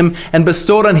exalted him and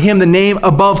bestowed on him the name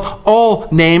above all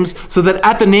names, so that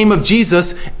at the name of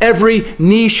Jesus, every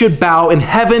knee should bow in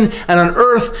heaven and on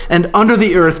earth and under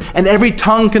the earth, and every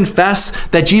tongue confess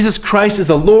that Jesus Christ is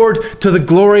the Lord, to the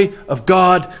glory of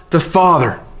God the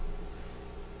Father.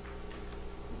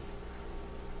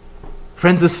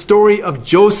 Friends, the story of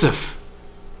Joseph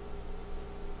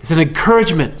is an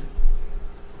encouragement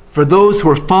for those who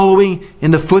are following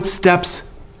in the footsteps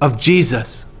of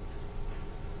Jesus.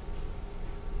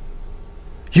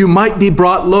 You might be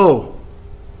brought low,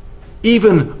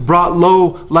 even brought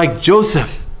low like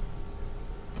Joseph,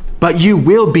 but you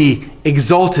will be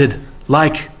exalted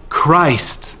like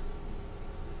Christ.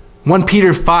 1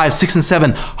 Peter 5, 6 and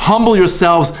 7, humble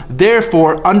yourselves,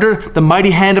 therefore, under the mighty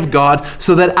hand of God,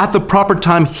 so that at the proper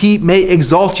time he may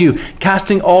exalt you,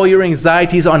 casting all your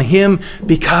anxieties on him,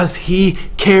 because he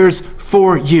cares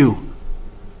for you.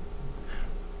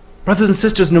 Brothers and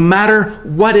sisters, no matter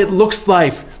what it looks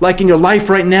like in your life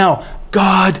right now,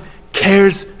 God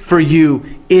cares for you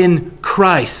in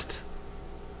Christ.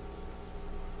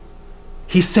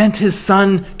 He sent his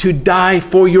Son to die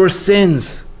for your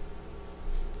sins.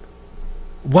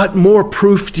 What more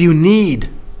proof do you need?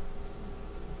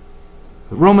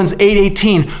 Romans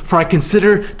 8:18, for I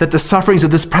consider that the sufferings of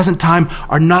this present time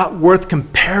are not worth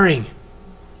comparing.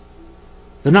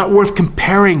 They're not worth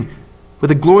comparing with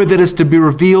the glory that is to be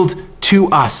revealed to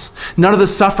us. None of the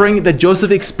suffering that Joseph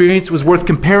experienced was worth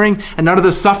comparing, and none of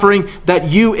the suffering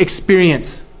that you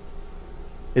experience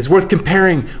is worth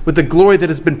comparing with the glory that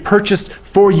has been purchased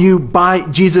for you by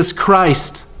Jesus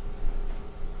Christ.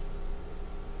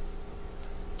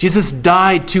 Jesus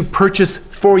died to purchase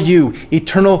for you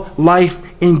eternal life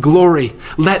in glory.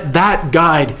 Let that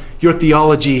guide your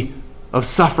theology of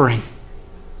suffering.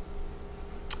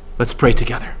 Let's pray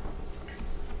together.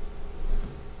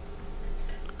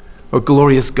 Oh,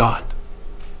 glorious God,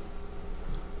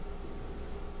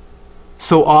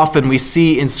 so often we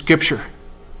see in Scripture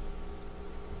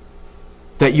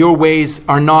that your ways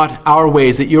are not our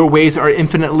ways, that your ways are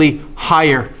infinitely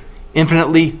higher,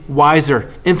 infinitely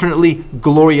wiser, infinitely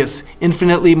glorious,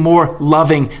 infinitely more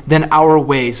loving than our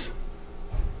ways.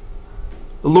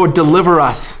 Lord, deliver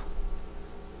us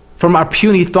from our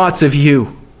puny thoughts of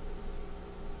you.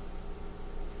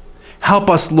 Help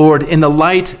us, Lord, in the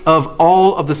light of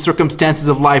all of the circumstances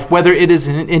of life, whether it is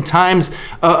in times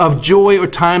of joy or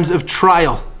times of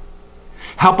trial.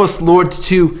 Help us, Lord,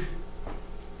 to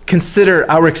consider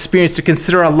our experience, to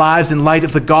consider our lives in light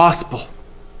of the gospel.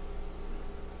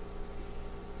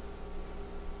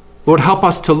 Lord, help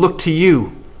us to look to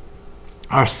you,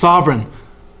 our sovereign,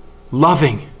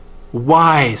 loving,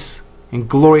 wise, and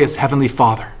glorious Heavenly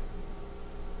Father,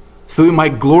 so that we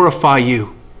might glorify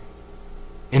you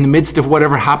in the midst of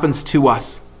whatever happens to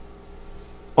us,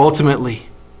 ultimately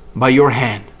by your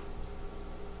hand.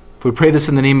 For we pray this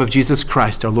in the name of Jesus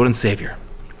Christ, our Lord and Savior.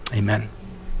 Amen.